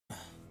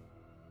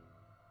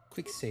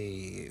Quick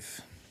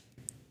save.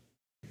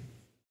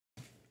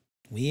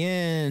 We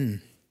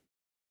in.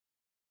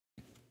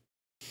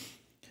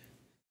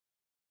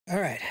 All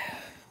right.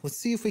 Let's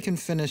see if we can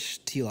finish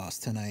Telos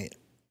tonight.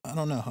 I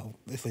don't know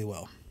if we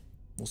will.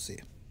 We'll see.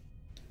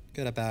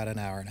 Got about an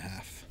hour and a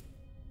half.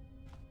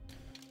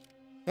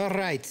 All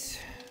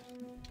right.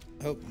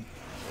 Oh,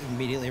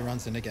 immediately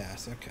runs into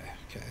gas. Okay,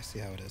 I see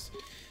how it is.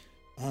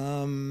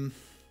 Do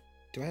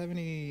I have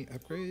any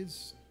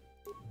upgrades?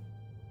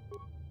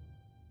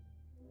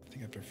 I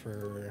think I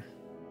prefer...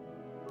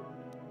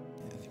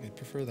 Yeah, I think I'd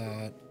prefer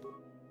that.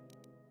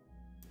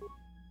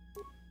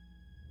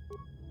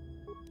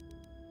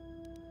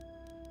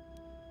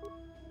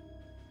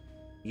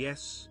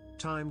 Yes,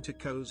 time to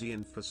cozy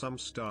in for some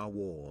Star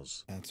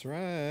Wars. That's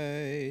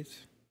right.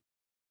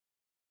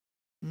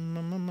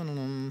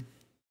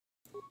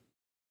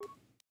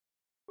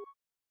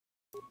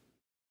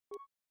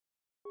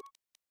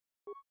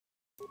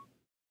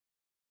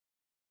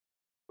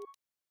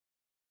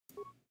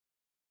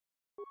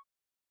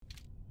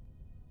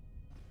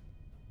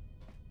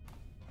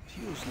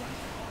 Feels like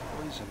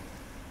poison.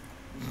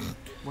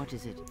 What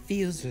is it?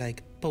 Feels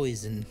like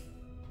poison.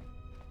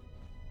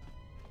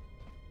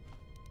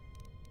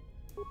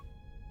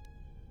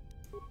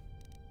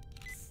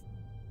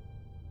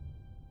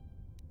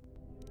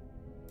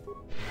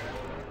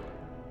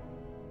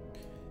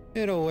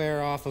 It'll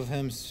wear off of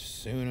him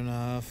soon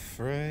enough,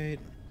 right?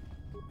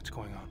 What's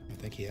going on? I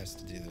think he has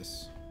to do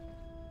this.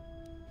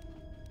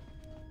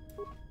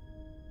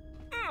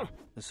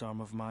 This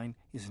arm of mine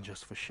isn't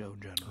just for show,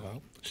 General.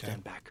 Well, okay.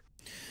 Stand back.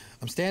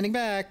 I'm standing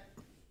back.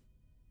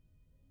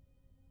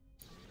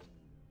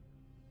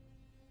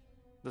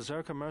 The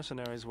Zerka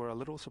mercenaries were a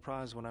little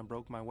surprised when I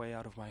broke my way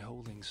out of my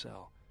holding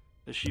cell.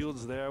 The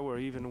shields there were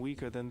even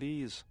weaker than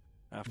these.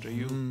 After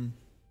you...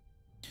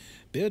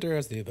 Beater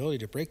has the ability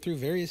to break through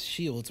various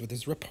shields with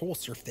his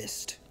repulsor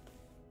fist.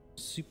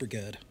 Super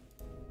good.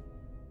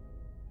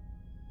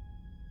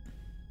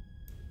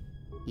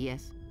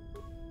 Yes.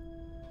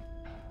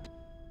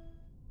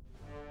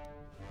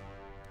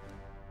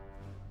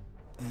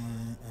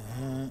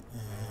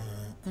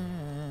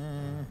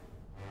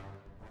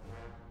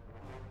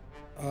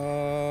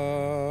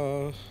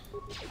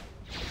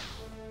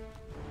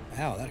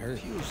 Ow, that hurt.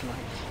 Feels like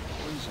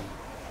poison.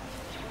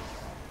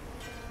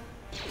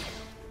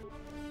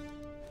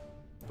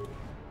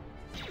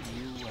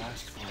 You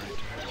asked for it.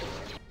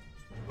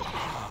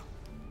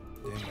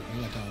 Dang, he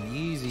went down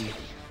easy.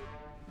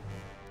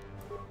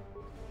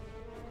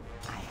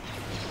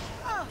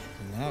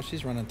 And now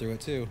she's running through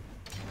it too.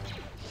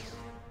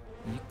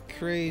 You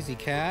crazy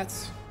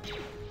cats.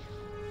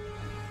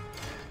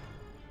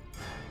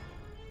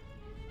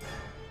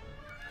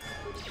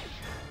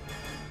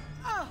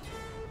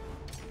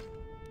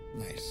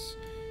 Nice.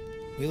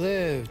 We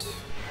lived.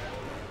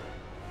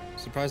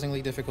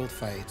 Surprisingly difficult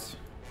fight.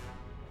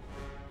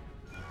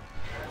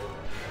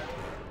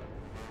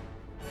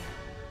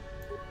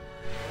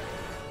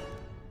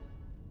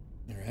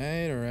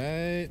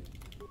 Alright.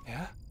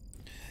 Yeah?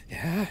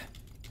 Yeah.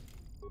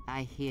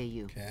 I hear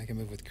you. Okay, I can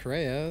move with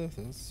Kreia.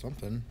 That's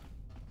something.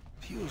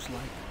 Feels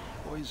like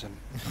poison.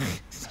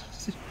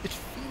 It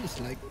feels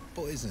like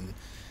poison.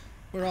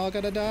 We're all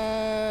gonna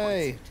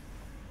die.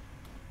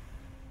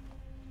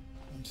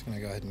 I'm just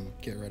gonna go ahead and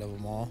get rid of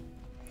them all.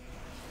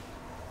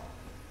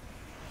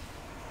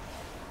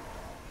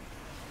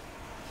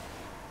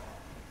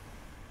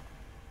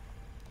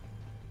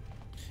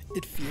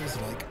 It feels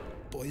like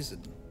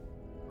poison.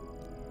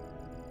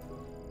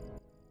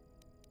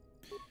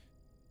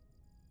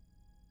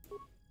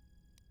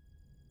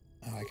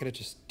 Oh, I could have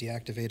just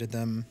deactivated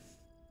them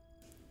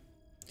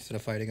instead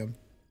of fighting them.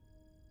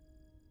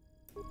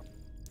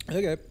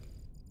 Okay. I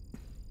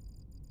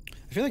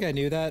feel like I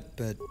knew that,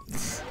 but...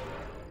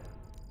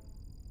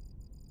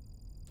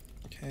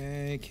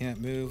 Okay,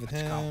 can't move with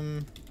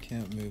him.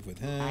 Can't move with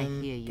him. I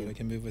hear you. But I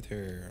can move with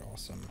her.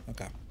 Awesome.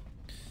 Okay.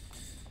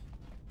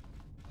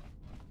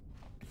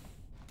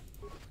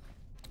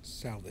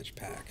 Salvage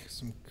pack.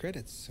 Some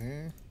credits,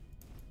 huh?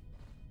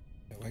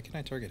 Why can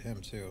I target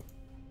him, too?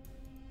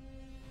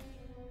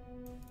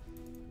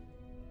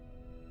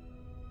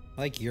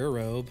 I like your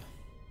robe.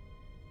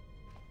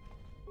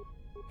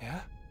 Yeah?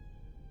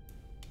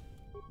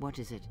 What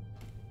is it?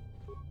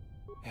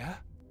 Yeah?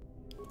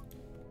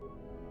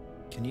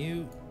 Can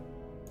you...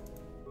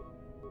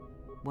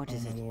 What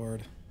is oh, it? my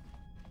lord.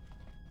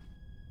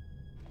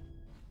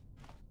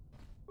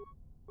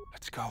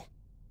 Let's go.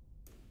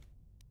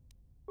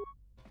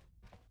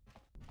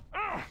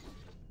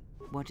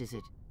 What is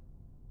it?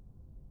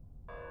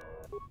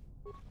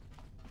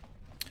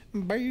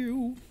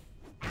 Boo!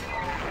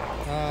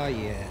 Ah,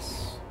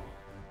 yes.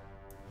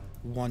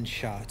 One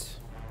shot.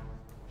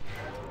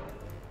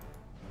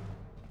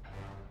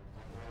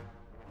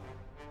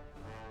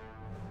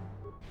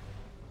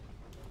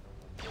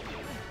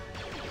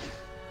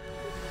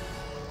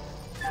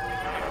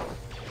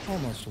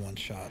 Almost one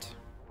shot.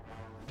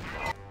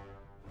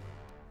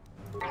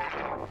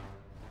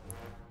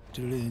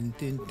 Dun,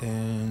 dun,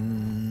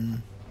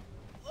 dun.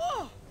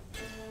 Oh!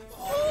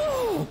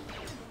 Oh!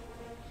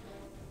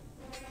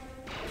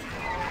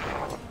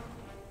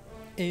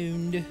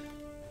 Owned.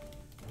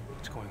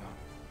 What's going on?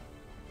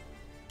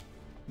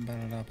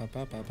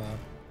 Ba-da-da-ba-ba-ba-ba.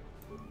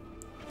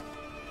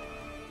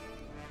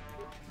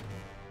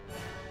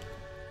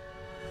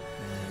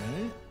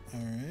 Alright,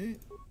 alright.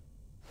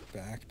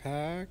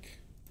 Backpack.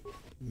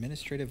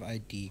 Administrative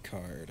ID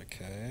card,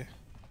 okay.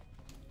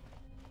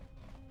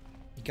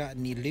 You got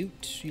any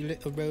loot, you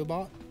little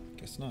robot?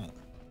 Guess not.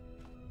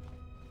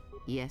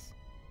 Yes.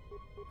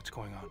 What's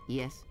going on?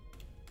 Yes.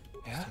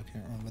 Yeah? Still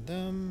can't run with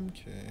them,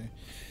 okay.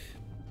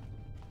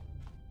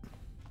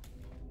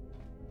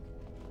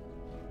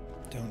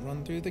 Don't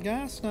run through the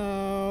gas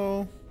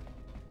now.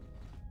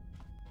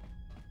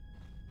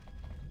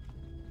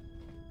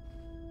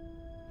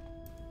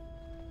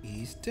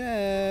 He's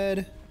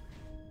dead.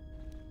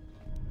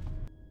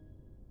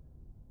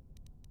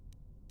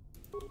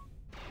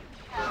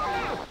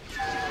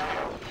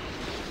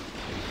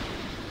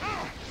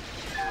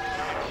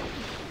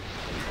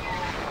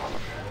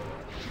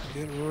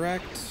 Get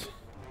wrecked.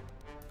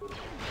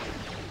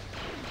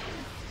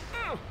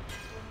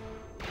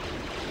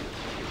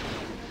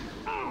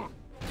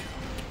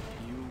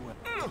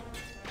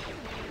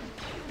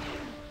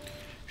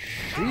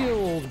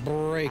 Shield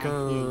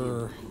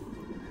breaker.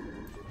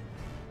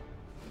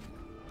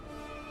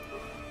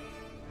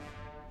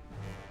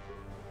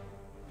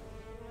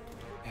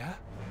 Yeah?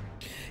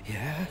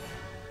 Yeah.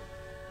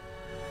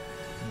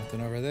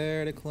 Nothing over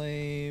there to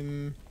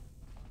claim.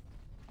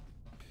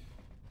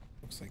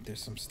 Looks like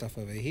there's some stuff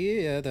over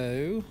here,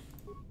 though.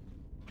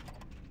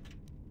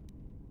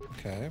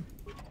 Okay.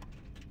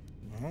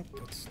 Well,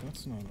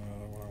 that's not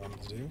what I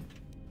wanted to do.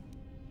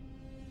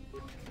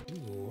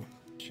 Ooh,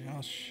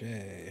 Josh.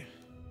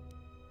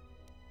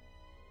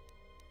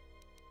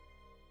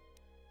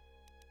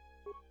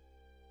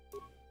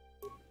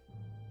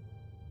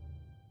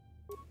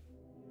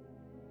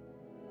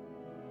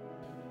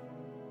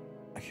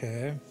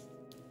 Okay.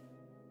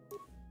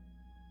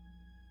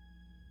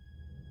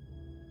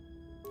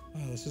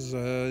 Oh, this is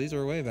these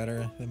are way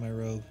better than my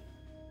robe.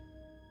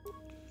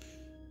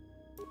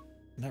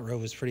 And that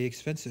robe was pretty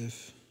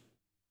expensive.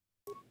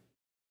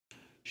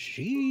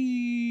 Sheesh.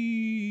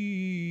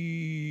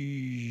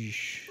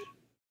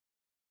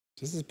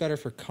 This is better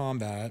for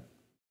combat.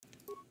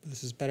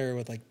 This is better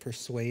with like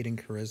persuade and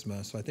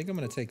charisma. So I think I'm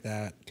gonna take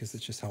that because it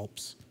just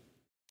helps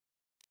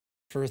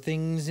for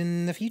things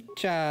in the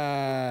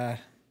future.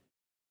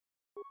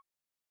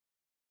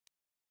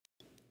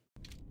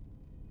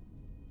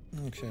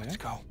 Okay. Let's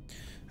go.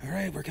 All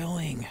right, we're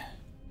going.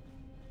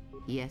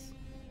 Yes.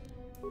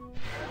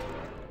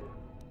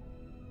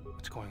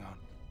 What's going on?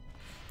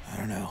 I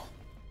don't know.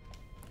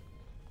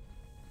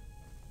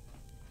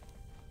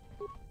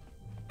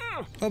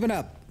 Open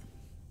up.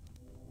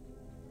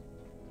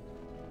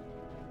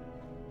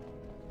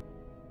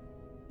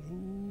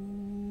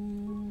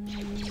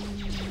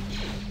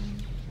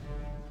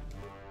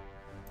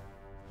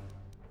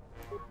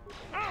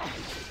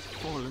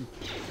 Fallen.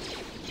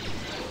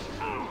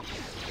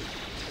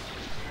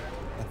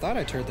 I thought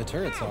I turned the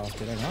turrets off,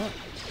 did I not?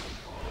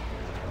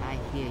 I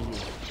hear you.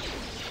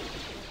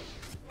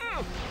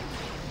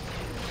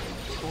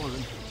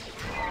 Fallen.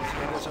 Let's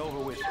get this over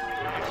with.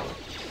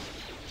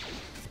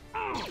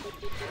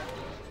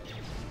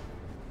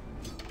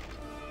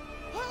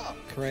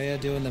 Kreia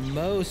doing the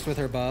most with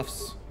her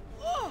buffs.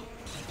 Oh,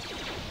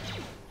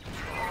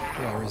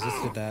 I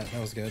resisted that.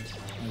 That was good.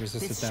 I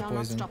resisted This that shall not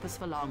poison. stop us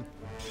for long.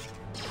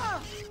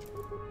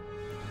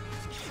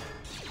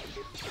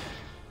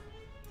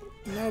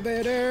 No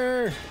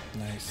better.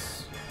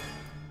 Nice.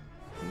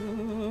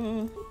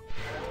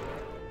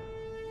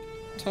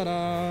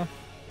 Ta-da.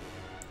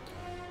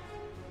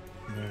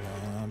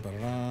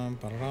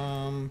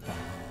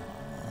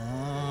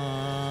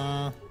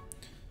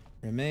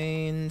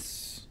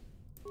 Remains.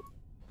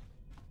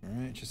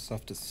 Alright, just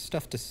stuff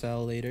to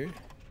sell later.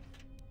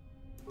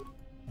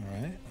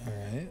 Alright,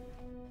 alright.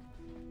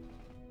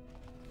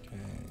 Okay.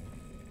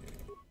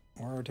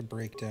 Or to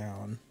break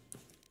down.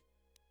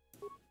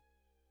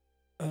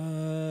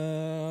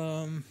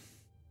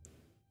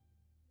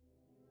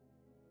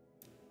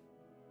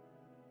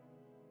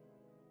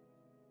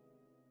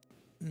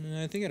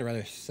 I think I'd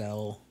rather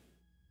sell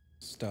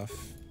stuff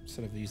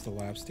instead of use the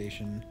lab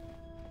station.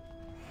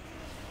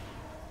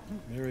 Oh,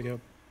 there we go.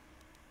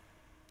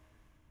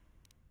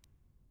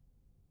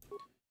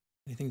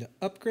 Anything to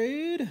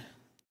upgrade?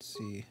 Let's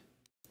see.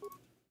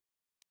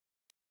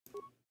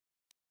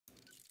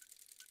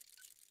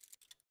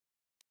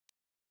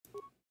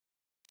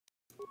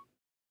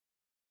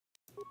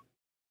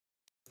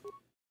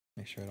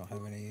 Make sure I don't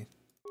have any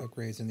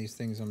upgrades in these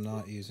things I'm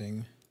not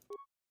using.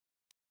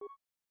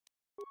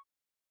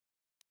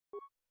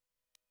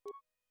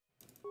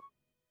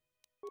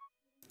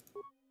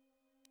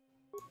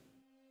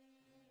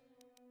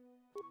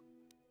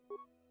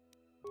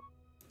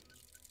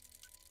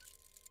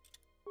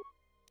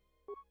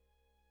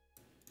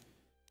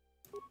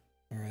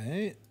 All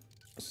right,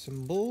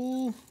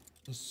 symbol,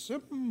 a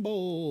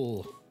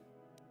symbol.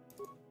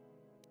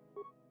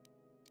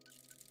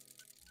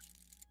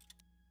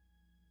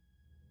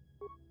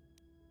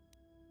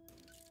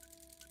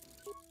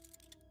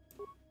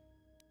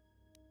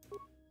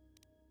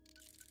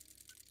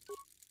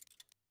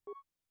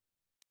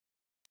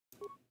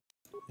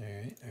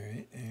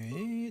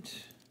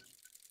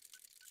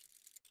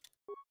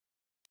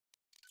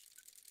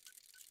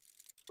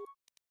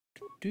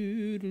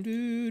 Do, do,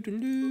 do, do,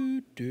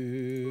 do,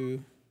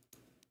 do.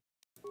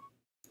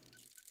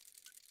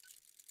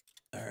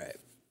 All right.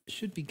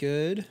 Should be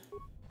good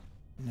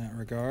in that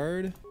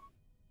regard.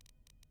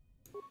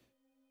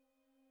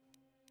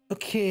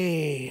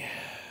 Okay.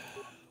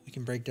 We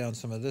can break down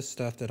some of this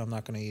stuff that I'm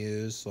not going to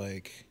use.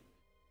 Like,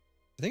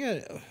 I think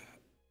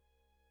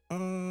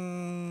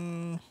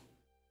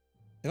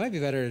it might be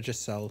better to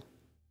just sell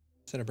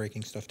instead of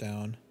breaking stuff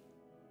down.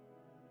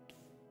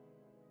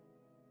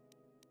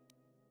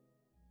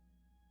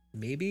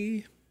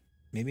 Maybe,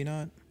 maybe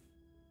not.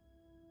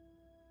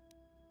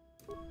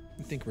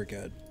 I think we're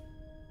good.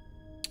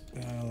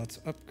 Let's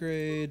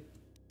upgrade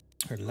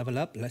or level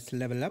up. Let's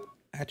level up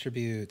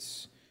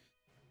attributes.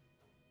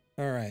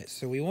 All right,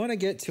 so we want to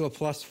get to a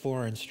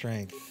 +4 in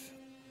strength,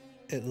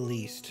 at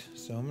least.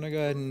 So I'm gonna go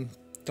ahead and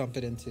dump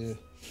it into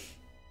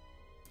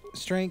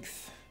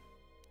strength.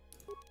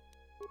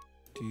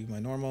 Do my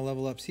normal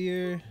level ups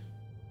here.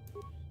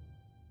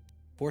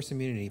 Force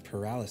immunity,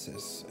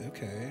 paralysis.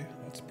 Okay,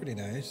 that's pretty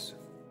nice.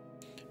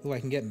 Ooh,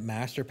 I can get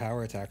master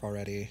power attack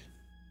already.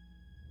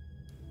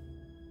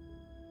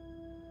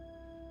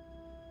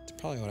 That's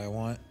probably what I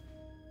want.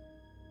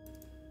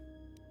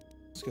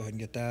 Let's go ahead and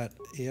get that.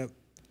 Yep.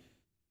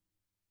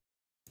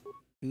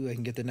 Ooh, I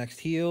can get the next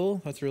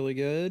heal. That's really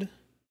good.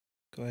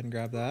 Go ahead and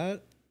grab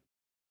that.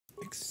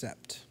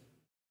 Accept.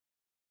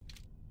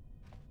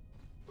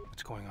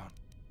 What's going on?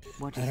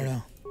 What I is don't it?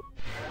 know.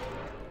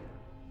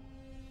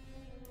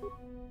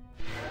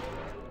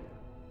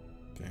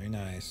 Very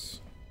nice.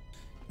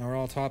 Now we're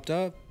all topped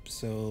up,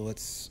 so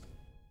let's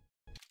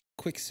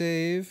quick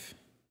save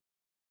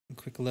and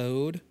quick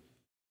load.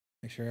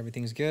 Make sure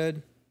everything's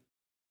good.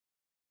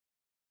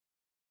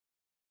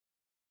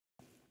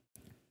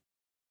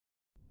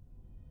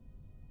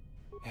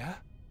 Yeah?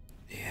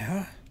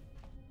 Yeah.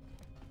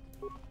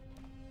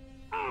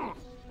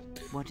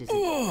 What is it?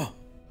 Oh!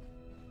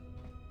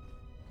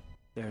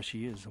 There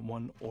she is,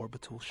 one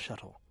orbital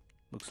shuttle.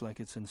 Looks like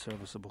it's in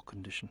serviceable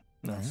condition.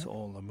 That's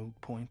all a moot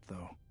point,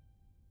 though.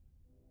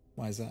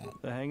 Why is that?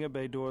 The hangar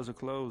bay doors are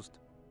closed.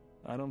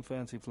 I don't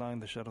fancy flying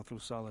the shuttle through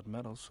solid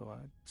metal, so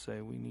I'd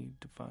say we need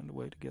to find a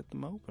way to get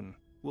them open.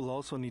 We'll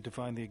also need to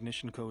find the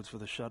ignition codes for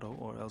the shuttle,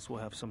 or else we'll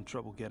have some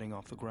trouble getting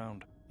off the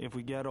ground. If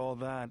we get all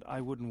that,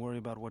 I wouldn't worry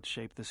about what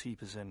shape this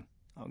heap is in.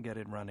 I'll get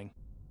it running.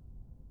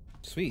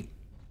 Sweet.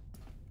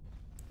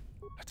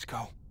 Let's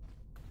go.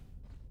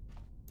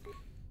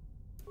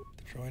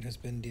 The droid has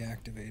been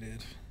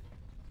deactivated.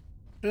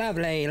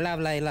 Lovely,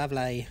 lovely,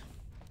 lovely.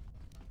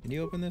 Can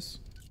you open this?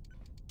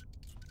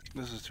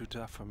 This is too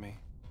tough for me.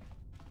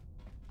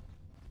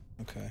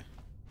 Okay.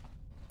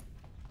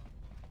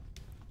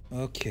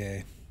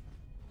 Okay.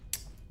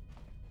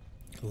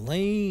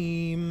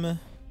 Lame.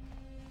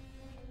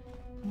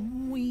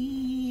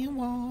 We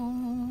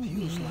want.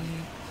 Feels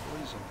like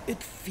poison.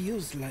 It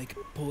feels like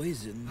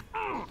poison.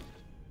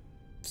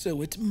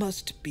 So it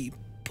must be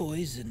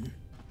poison.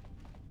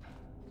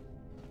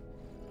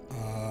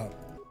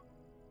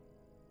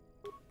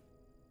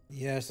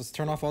 Yes, let's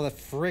turn off all that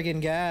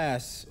friggin'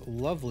 gas.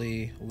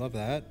 Lovely. Love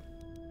that.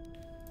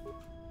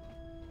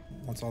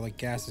 Once all the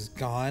gas is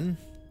gone.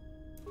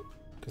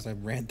 Because I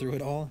ran through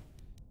it all.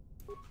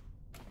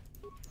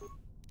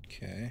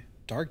 Okay.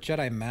 Dark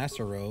Jedi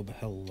Master Robe.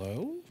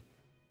 Hello?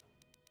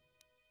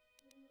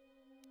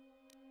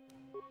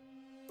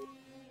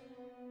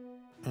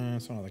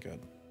 It's not that good.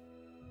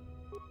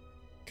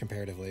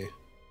 Comparatively.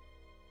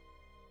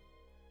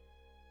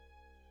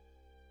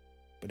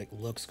 But it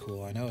looks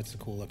cool. I know it's a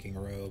cool looking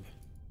robe.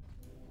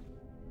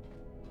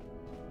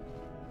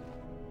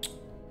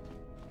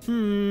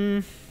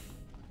 I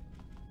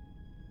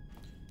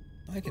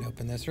can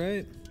open this,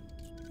 right?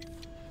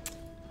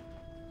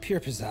 Pure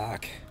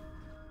Pizak.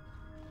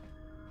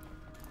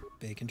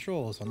 Bay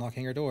controls. Unlock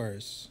hangar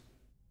doors.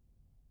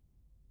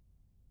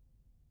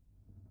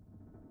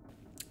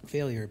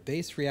 Failure.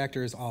 Base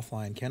reactor is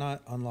offline.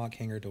 Cannot unlock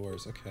hangar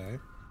doors. Okay.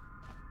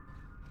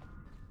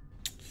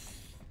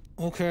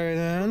 Okay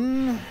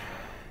then.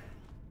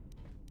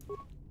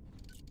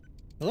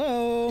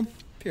 Hello?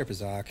 Pure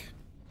Pizak.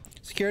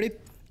 Security?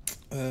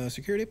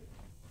 Security?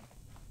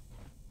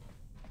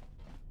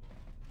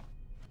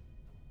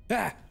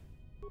 Ah!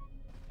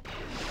 You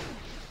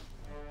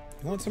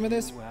want some of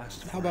this?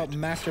 How about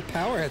master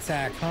power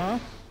attack, huh?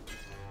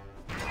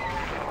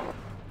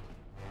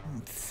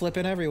 I'm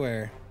flipping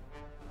everywhere.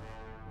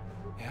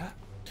 Yeah?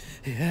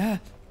 Yeah.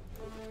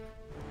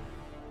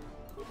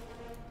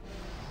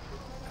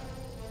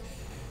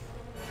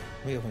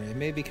 Wait, it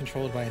may be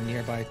controlled by a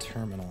nearby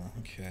terminal.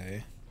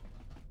 Okay.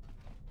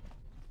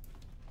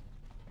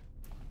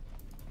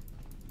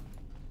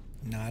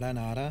 Nada,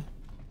 nada.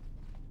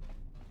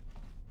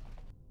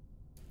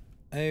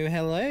 Oh,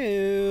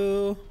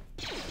 hello.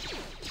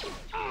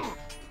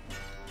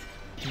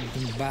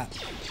 Boom, bop.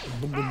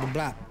 Boom, boom, boom,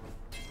 bop.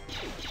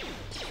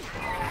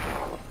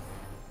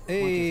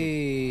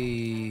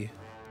 Hey.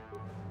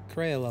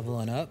 Kreia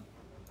leveling up.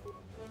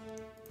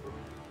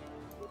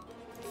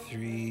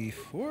 3,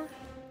 4.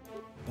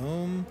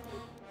 Boom.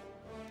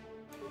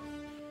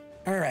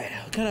 All Alright,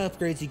 what kind of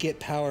upgrades you get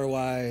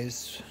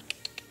power-wise?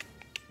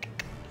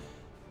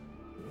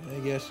 I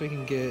guess we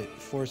can get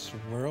Force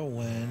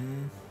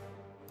Whirlwind.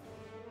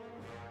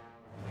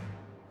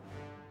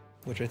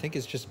 Which I think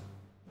is just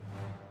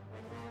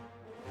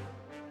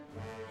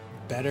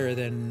better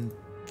than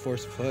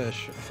Force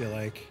Push, I feel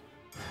like.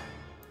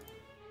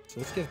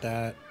 So let's get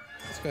that.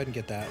 Let's go ahead and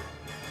get that.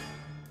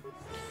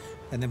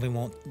 And then we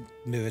won't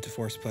move it to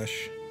Force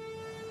Push.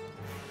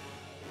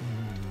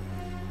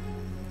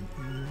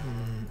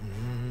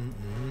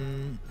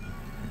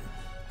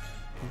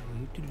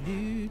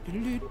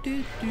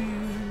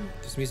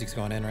 This music's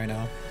going in right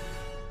now.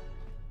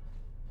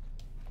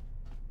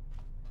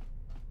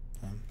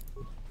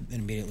 It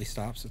immediately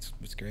stops.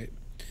 It's great.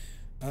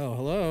 Oh,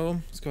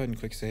 hello. Let's go ahead and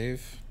quick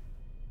save.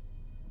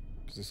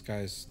 Because this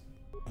guy's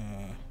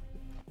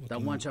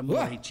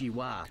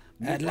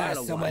At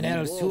last, someone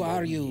else. Who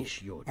are you?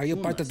 Are you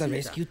part of the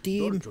rescue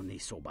team?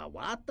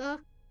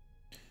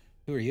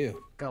 Who are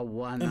you?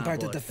 I'm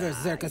part of the first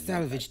Zerka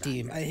salvage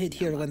team. I hid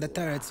here when the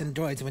turrets and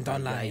droids went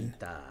online.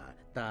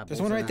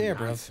 There's one right there,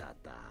 bruv.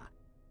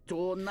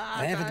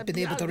 I haven't been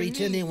able to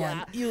reach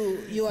anyone.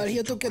 You are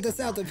here to get us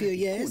out of here,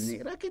 yes?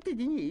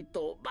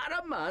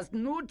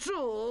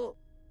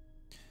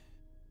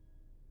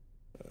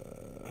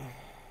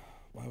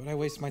 Why would I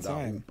waste my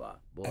time?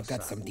 I've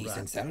got some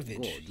decent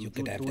salvage. You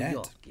could have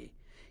that.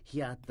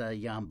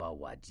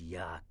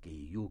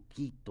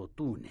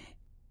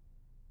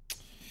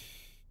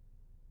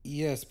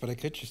 Yes, but I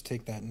could just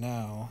take that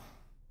now.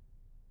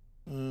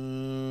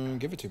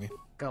 Give it to me.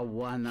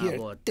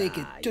 Here, take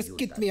it. Just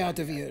get me out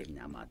of here.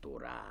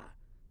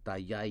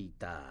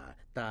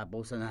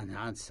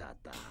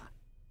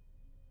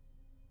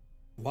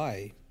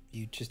 Why?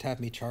 You just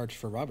have me charged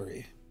for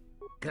robbery.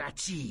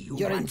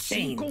 You're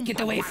insane. Get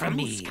away from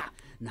me.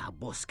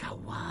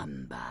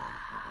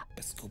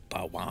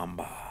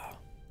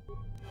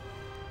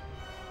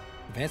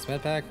 Advanced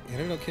med pack,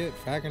 antidote kit,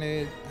 frag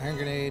grenade, iron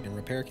grenade, and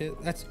repair kit.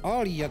 That's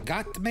all you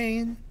got,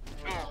 man?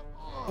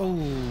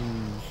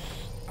 Oh,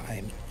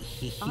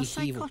 Our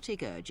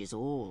psychotic urge is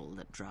all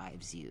that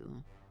drives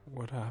you.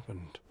 What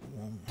happened?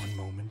 One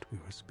moment we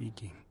were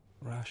speaking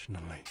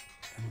rationally,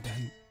 and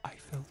then I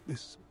felt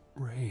this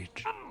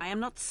rage. I am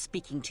not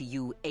speaking to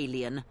you,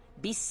 alien.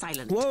 Be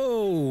silent.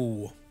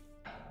 Whoa!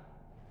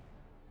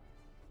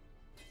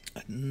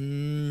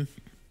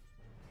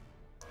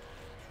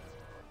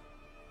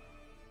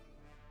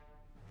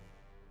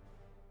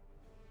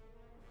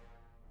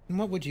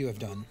 What would you have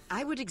done?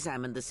 I would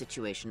examine the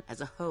situation as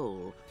a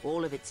whole,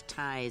 all of its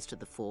ties to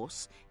the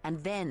Force,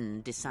 and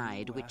then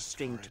decide which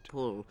string to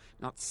pull,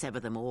 not sever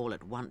them all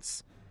at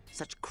once.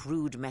 Such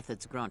crude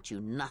methods grant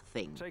you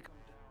nothing.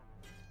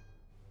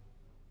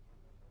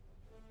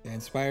 They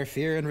inspire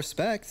fear and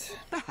respect.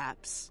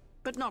 Perhaps,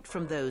 but not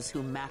from those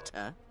who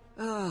matter.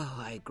 Oh,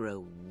 I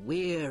grow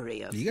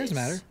weary of You guys this.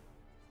 matter.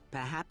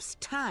 Perhaps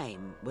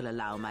time will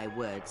allow my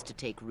words to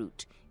take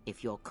root,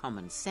 if your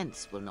common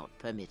sense will not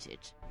permit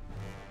it.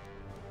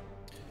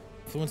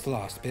 Influence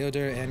lost.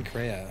 Beodur and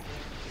Kreia.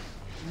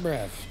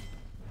 Brev.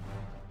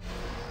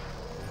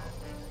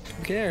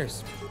 Who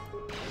cares?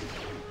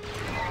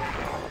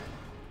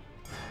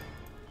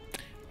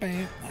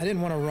 I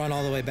didn't want to run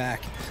all the way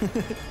back.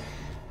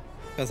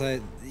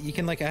 Because you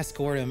can like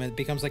escort him. It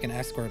becomes like an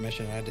escort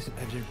mission. I just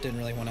didn't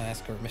really want an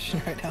escort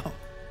mission right now.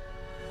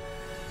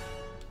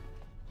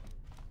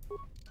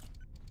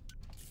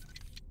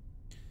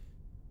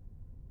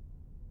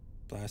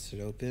 Blast it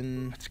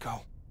open. Let's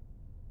go.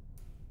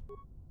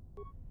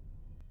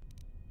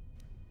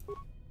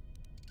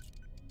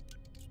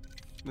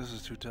 This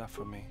is too tough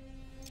for me.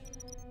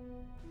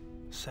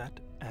 Set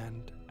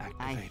and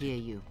activate. I hear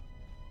you.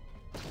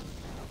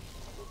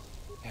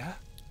 Yeah?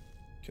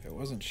 Okay, I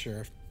wasn't sure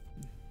if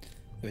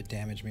it would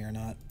damage me or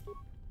not.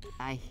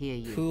 I hear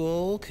you.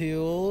 Cool,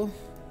 cool.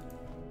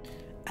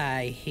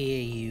 I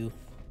hear you.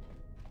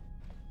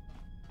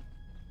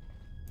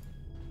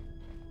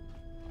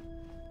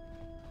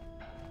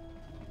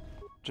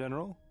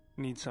 General?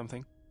 Need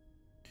something?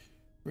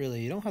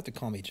 Really, you don't have to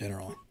call me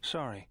General.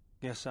 Sorry.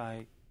 Guess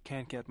I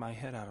can't get my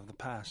head out of the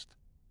past.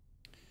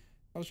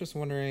 I was just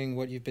wondering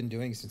what you've been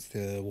doing since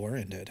the war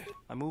ended.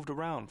 I moved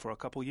around for a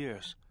couple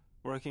years.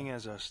 Working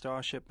as a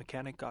starship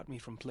mechanic got me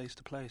from place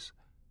to place.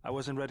 I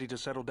wasn't ready to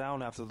settle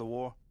down after the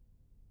war.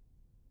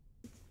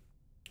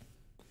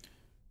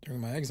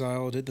 During my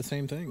exile, I did the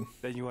same thing.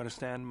 Then you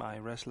understand my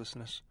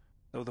restlessness.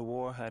 Though the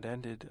war had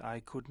ended, I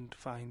couldn't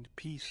find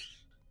peace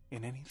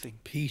in anything.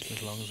 Peace.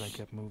 As long as I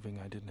kept moving,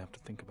 I didn't have to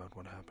think about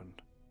what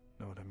happened.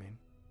 Know what I mean?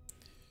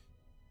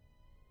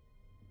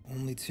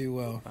 Only too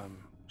well.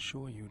 I'm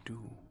sure you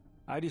do.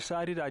 I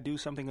decided I'd do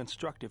something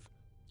constructive.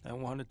 I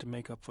wanted to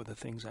make up for the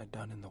things I'd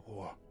done in the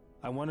war.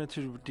 I wanted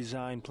to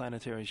design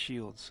planetary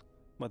shields,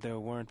 but there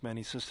weren't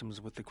many systems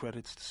with the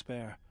credits to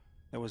spare.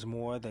 There was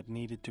more that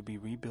needed to be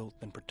rebuilt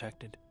than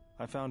protected.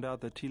 I found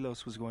out that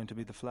Telos was going to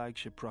be the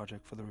flagship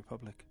project for the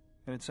Republic,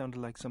 and it sounded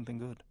like something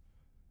good.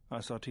 I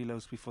saw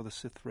Telos before the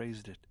Sith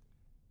raised it.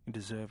 It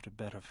deserved a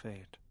better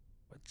fate.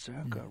 But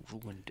Zerka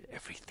ruined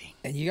everything.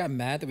 And you got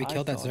mad that we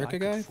killed that Zerka I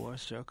guy? could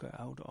force Zerka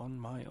out on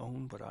my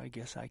own, but I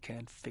guess I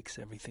can't fix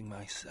everything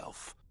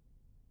myself.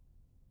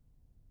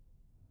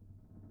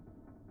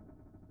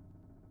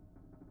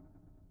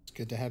 It's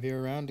good to have you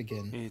around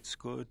again. It's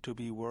good to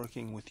be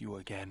working with you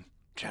again,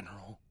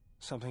 General.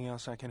 Something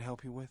else I can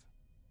help you with?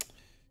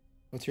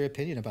 What's your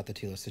opinion about the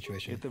Telos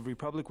situation? If the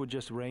Republic would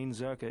just rein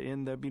Zerka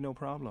in, there'd be no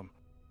problem.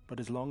 But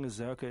as long as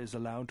Zerka is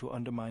allowed to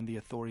undermine the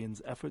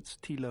Ithorians' efforts,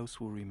 Telos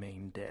will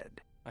remain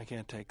dead. I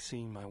can't take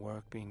seeing my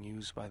work being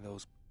used by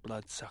those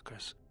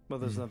bloodsuckers.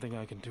 But there's nothing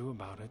I can do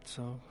about it,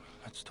 so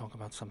let's talk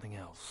about something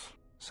else.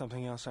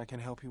 Something else I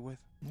can help you with?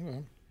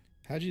 Okay.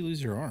 How'd you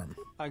lose your arm?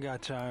 I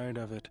got tired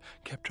of it.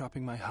 Kept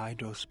dropping my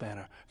hydro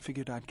spanner.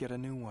 Figured I'd get a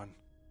new one.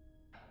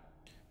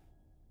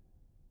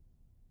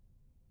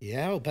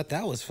 Yeah, I'll bet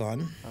that was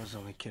fun. I was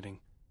only kidding.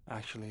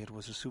 Actually, it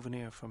was a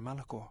souvenir from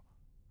Malachor.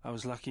 I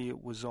was lucky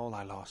it was all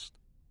I lost.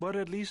 But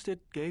at least it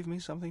gave me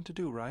something to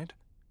do, right?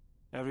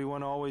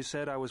 Everyone always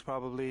said I was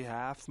probably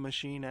half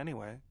machine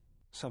anyway.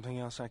 Something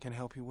else I can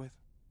help you with?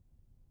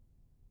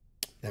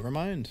 Never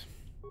mind.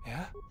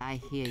 Yeah? I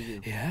hear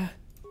you. Yeah?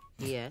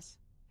 Yes?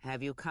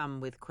 Have you come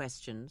with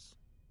questions?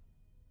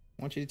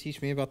 I want you to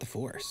teach me about the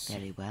Force.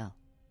 Very well.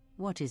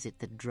 What is it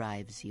that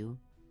drives you?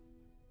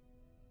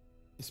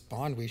 This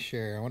bond we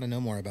share, I want to know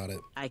more about it.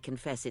 I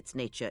confess its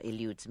nature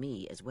eludes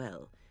me as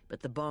well,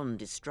 but the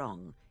bond is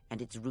strong,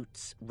 and its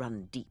roots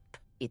run deep.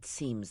 It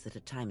seems that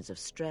at times of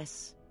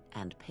stress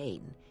and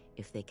pain,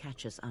 if they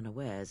catch us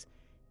unawares,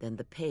 then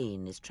the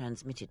pain is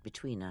transmitted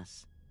between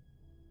us.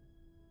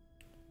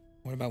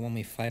 What about when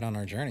we fight on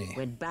our journey?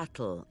 When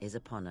battle is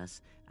upon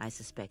us, I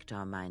suspect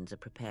our minds are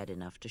prepared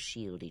enough to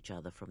shield each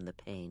other from the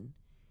pain.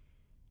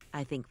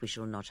 I think we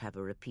shall not have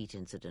a repeat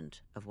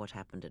incident of what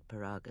happened at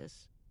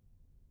Paragus.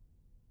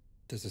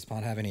 Does this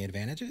bond have any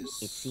advantages?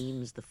 It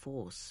seems the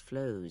Force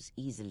flows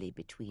easily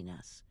between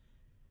us.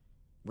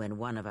 When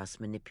one of us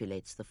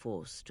manipulates the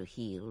Force to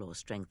heal or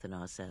strengthen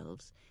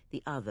ourselves,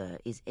 the other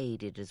is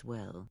aided as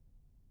well.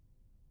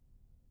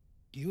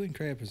 You and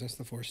Kreia possess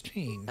the Force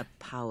chain. A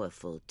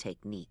powerful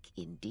technique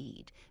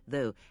indeed,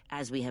 though,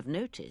 as we have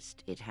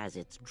noticed, it has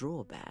its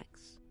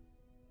drawbacks.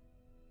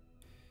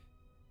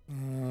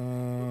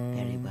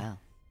 Very well.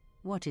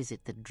 What is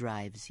it that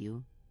drives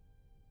you?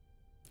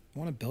 I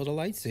want to build a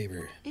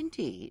lightsaber.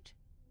 Indeed.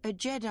 A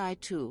Jedi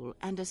tool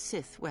and a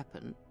Sith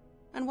weapon.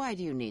 And why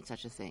do you need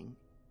such a thing?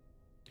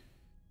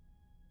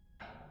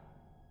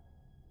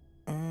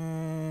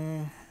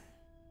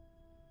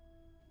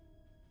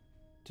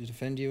 To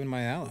defend you and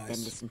my allies.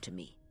 Then listen to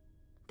me.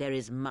 There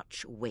is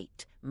much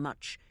weight,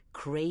 much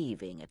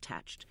craving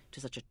attached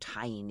to such a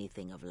tiny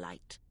thing of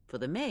light. For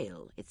the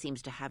male, it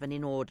seems to have an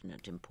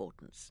inordinate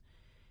importance.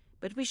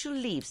 But we shall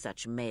leave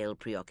such male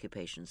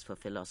preoccupations for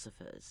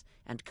philosophers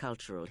and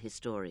cultural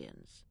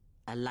historians.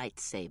 A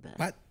lightsaber,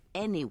 What?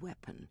 any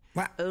weapon,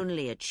 What?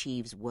 only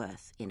achieves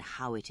worth in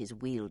how it is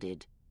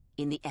wielded,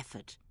 in the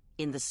effort,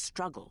 in the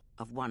struggle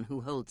of one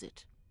who holds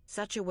it.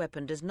 Such a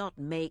weapon does not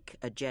make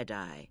a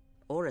Jedi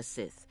or a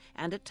Sith,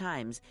 and at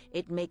times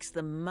it makes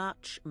them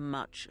much,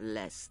 much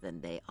less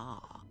than they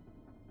are.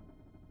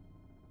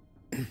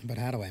 But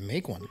how do I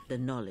make one? The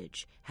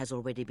knowledge has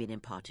already been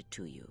imparted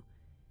to you.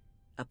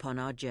 Upon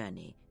our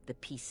journey, the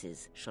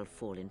pieces shall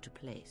fall into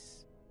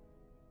place.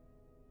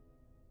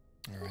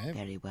 All right.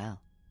 Very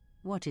well.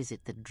 What is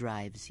it that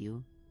drives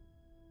you?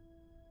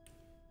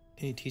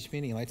 Can you teach me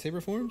any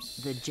lightsaber forms?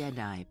 The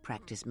Jedi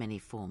practice many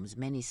forms,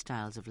 many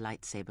styles of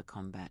lightsaber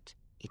combat.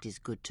 It is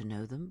good to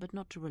know them, but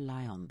not to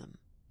rely on them.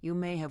 You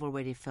may have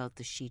already felt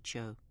the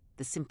Shicho.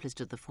 The simplest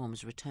of the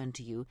forms return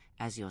to you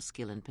as your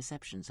skill and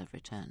perceptions have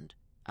returned.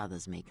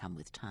 Others may come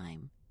with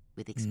time,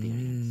 with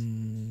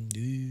experience.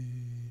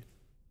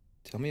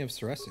 Tell me of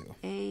Ceresu.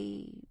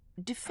 A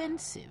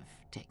defensive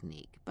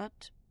technique,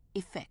 but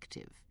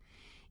effective.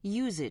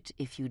 Use it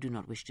if you do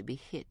not wish to be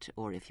hit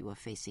or if you are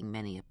facing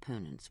many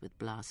opponents with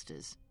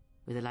blasters.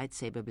 With a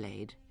lightsaber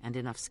blade and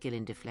enough skill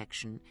in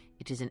deflection,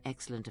 it is an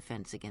excellent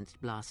defense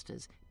against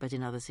blasters, but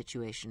in other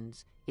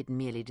situations, it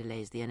merely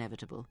delays the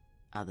inevitable.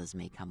 Others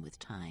may come with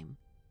time,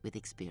 with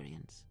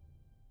experience.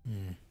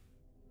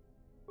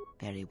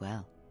 Very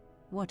well.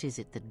 What is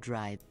it that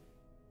drives...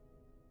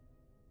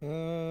 I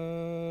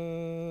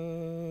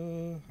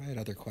had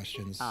other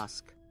questions.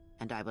 Ask,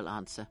 and I will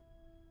answer.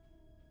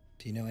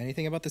 Do you know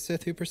anything about the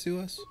Sith who pursue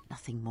us?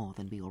 Nothing more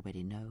than we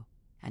already know,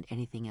 and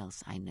anything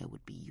else I know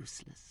would be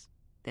useless.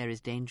 There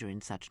is danger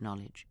in such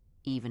knowledge,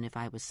 even if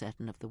I was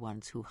certain of the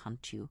ones who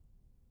hunt you.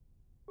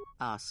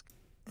 Ask.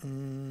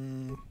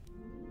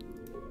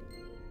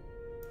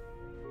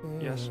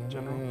 Yes,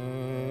 General?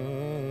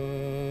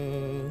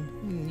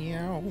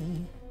 Meow.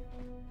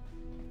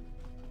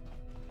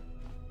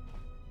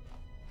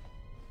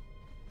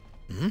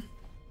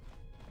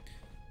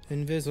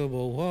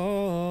 Invisible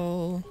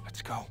wall.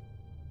 Let's go.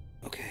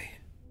 Okay.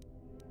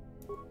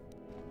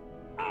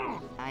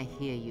 I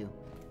hear you.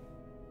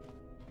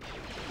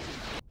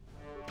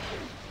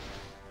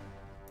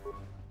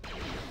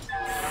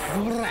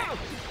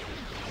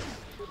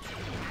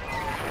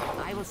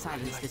 I will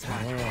silence this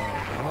one.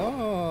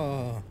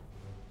 Oh.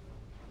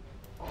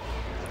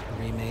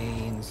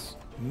 Remains.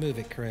 Move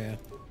it, Kreia.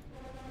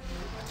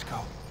 Let's go.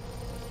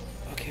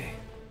 Okay.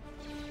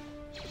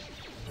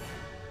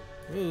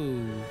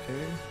 Ooh,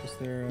 okay. Is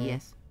there...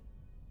 Yes?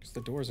 Because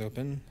the door's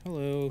open.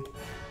 Hello.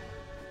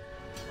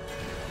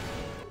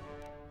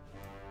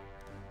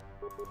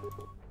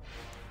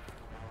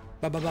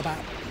 Ba ba ba ba.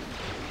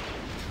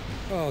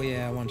 Oh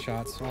yeah, one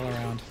shots all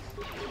around.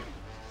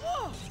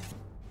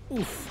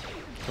 Oof.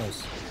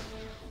 Close.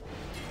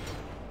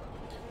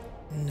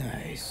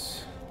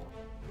 Nice.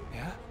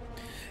 Yeah?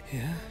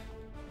 Yeah.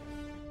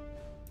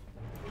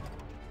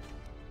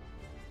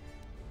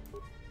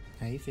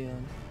 How you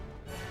feeling?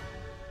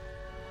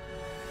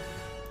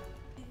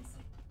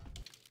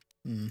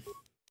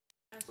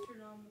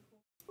 Astronomical.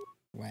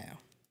 Wow.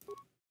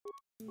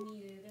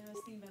 Needed. I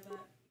was thinking about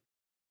that.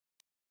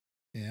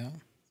 Yeah.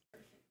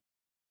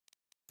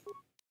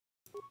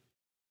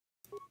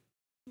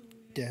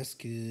 That's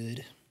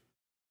good.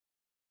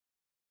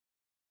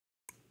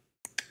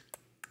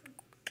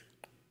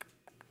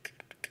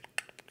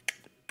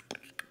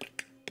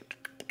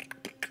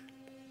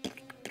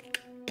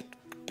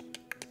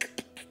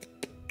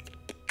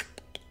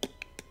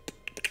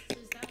 So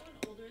is that one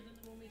older than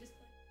the one we just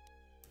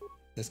played?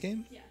 This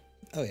game? Yeah.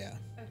 Oh yeah.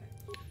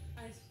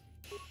 Okay.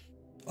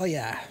 Oh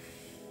yeah.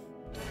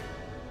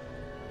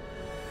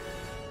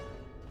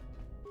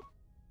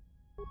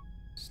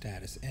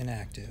 Status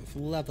inactive.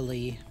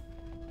 Lovely.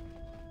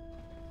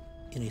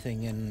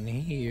 Anything in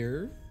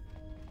here?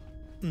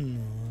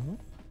 No.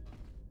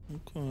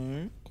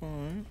 Okay,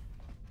 okay.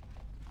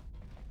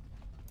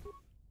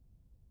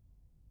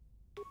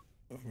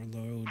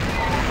 Overload.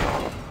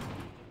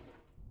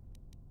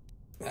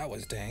 That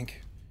was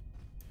dank.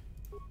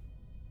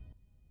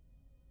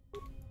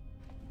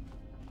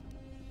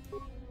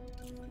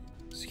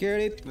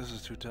 Security? This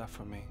is too tough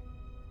for me.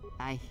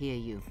 I hear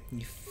you.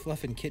 You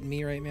fluffing kidding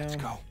me right now? Let's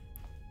go.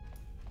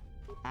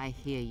 I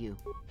hear you.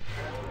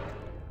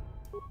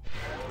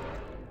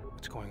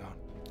 What's going on?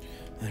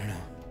 I don't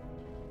know.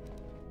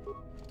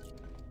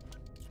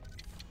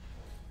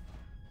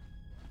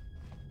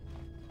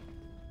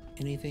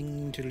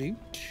 Anything to loot?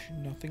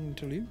 Nothing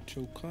to loot.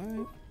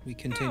 Okay. We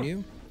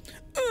continue.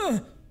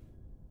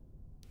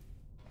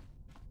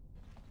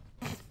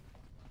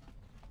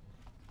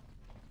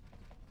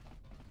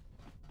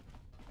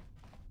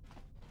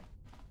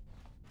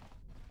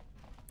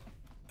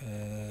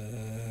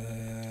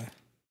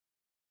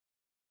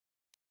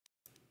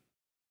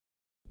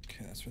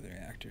 Okay, that's where the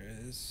reactor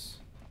is.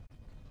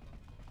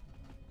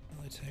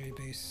 Military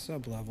base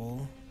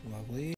sub-level. Lovely.